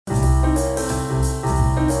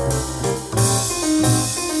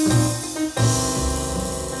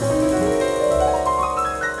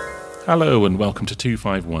Hello and welcome to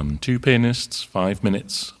 251, Two Pianists, 5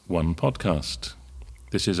 Minutes, One Podcast.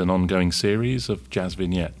 This is an ongoing series of jazz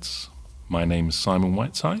vignettes. My name's Simon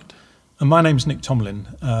Whiteside. And my name's Nick Tomlin,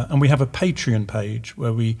 and we have a Patreon page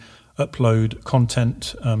where we upload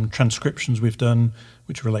content, transcriptions we've done,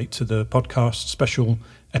 which relate to the podcast, special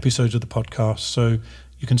episodes of the podcast. So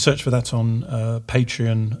you can search for that on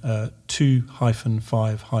Patreon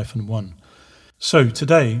 2-5-1. So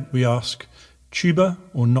today we ask, tuba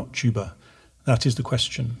or not tuba? That is the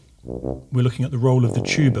question. We're looking at the role of the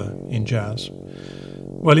tuba in jazz.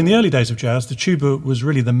 Well, in the early days of jazz, the tuba was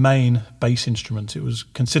really the main bass instrument. It was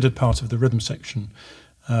considered part of the rhythm section.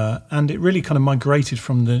 And it really kind of migrated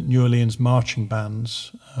from the New Orleans marching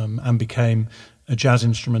bands and became a jazz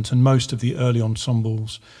instrument. And most of the early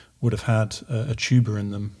ensembles would have had a tuba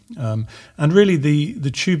in them. And really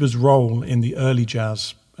the tuba's role in the early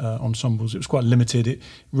jazz ensembles, it was quite limited. It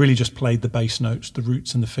really just played the bass notes, the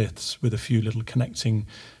roots and the fifths, with a few little connecting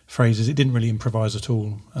phrases. It didn't really improvise at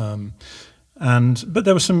all. But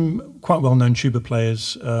there were some quite well-known tuba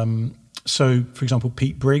players. So, for example,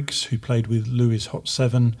 Pete Briggs, who played with Louis' Hot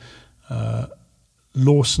Seven,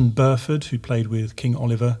 Lawson Burford, who played with King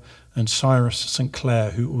Oliver, and Cyrus St. Clair,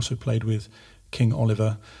 who also played with King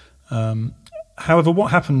Oliver. However, what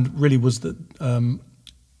happened really was that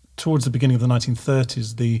towards the beginning of the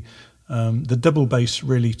 1930s, the double bass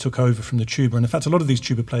really took over from the tuba. And in fact, a lot of these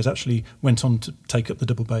tuba players actually went on to take up the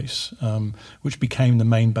double bass, which became the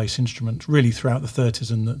main bass instrument really throughout the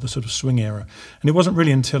 30s and the sort of swing era. And it wasn't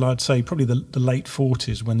really until, I'd say, probably the late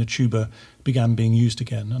 40s when the tuba began being used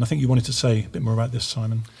again. And I think you wanted to say a bit more about this,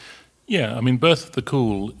 Simon. Yeah, I mean, Birth of the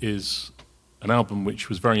Cool is an album which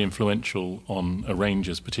was very influential on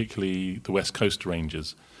arrangers, particularly the West Coast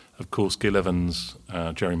arrangers. Of course, Gil Evans,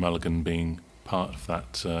 Jerry Mulligan being part of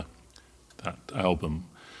that album.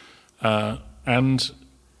 And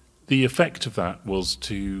the effect of that was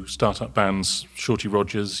to start up bands. Shorty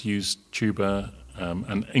Rogers used tuba,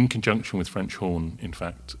 and in conjunction with French horn, in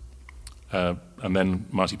fact. And then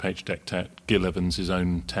Marty Paich Dectet, Gil Evans' his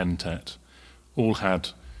own ten-tet, all had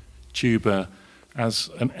tuba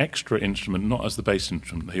as an extra instrument, not as the bass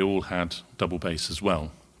instrument. They all had double bass as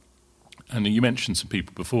well. And you mentioned some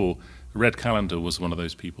people before. Red Callender was one of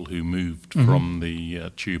those people who moved from the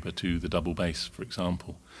tuba to the double bass, for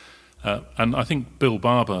example. And I think Bill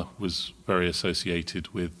Barber was very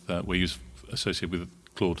associated with, where he was associated with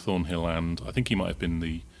Claude Thornhill, and I think he might have been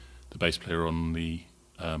the bass player on the,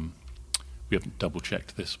 we haven't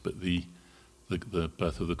double-checked this, but the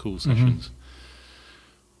Birth of the Cool sessions.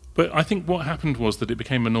 But I think what happened was that it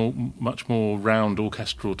became a much more round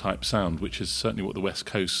orchestral type sound, which is certainly what the West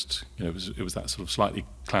Coast, it was that sort of slightly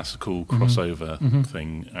classical crossover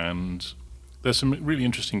thing. And there's some really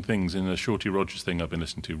interesting things in the Shorty Rogers thing I've been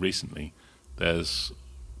listening to recently. There's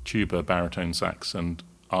tuba, baritone sax, and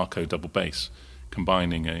arco double bass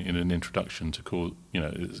combining in an introduction to call,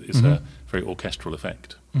 it's a very orchestral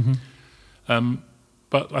effect.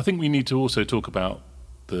 But I think we need to also talk about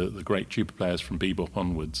the great tuba players from bebop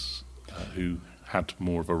onwards who had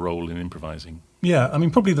more of a role in improvising. Yeah, I mean,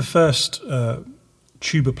 probably the first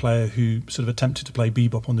tuba player who sort of attempted to play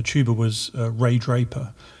bebop on the tuba was Ray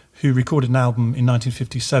Draper, who recorded an album in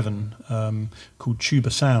 1957 called Tuba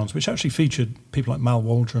Sounds, which actually featured people like Mal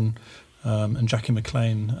Waldron and Jackie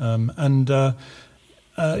McLean.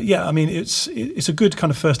 I mean, it's a good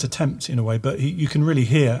kind of first attempt in a way, but you can really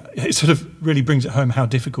hear, it sort of really brings it home how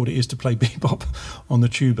difficult it is to play bebop on the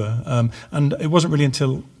tuba. And it wasn't really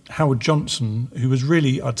until Howard Johnson, who was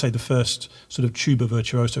really, I'd say, the first sort of tuba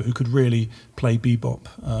virtuoso who could really play bebop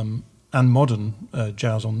and modern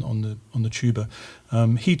jazz on the tuba.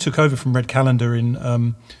 He took over from Red Callender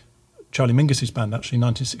in Charlie Mingus's band, actually, in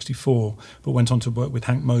 1964, but went on to work with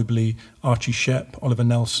Hank Mobley, Archie Shepp, Oliver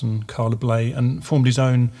Nelson, Carla Bley, and formed his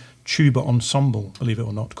own tuba ensemble, believe it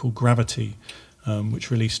or not, called Gravity,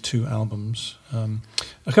 which released 2 albums.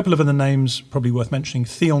 A couple of other names probably worth mentioning.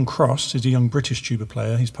 Theon Cross is a young British tuba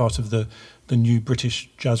player. He's part of the new British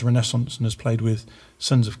jazz renaissance and has played with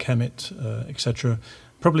Sons of Kemet, etc.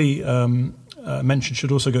 Probably mention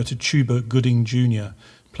should also go to Tuba Gooding Jr.,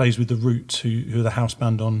 plays with the Roots, who are the house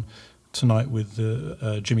band on Tonight with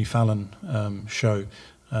the Jimmy Fallon show.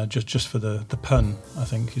 Just for the pun, I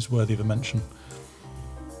think, is worthy of a mention.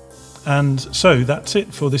 And so that's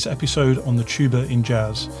it for this episode on the tuba in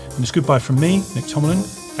jazz. And it's goodbye from me, Nick Tomlin.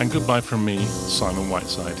 And goodbye from me, Simon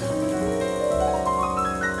Whiteside.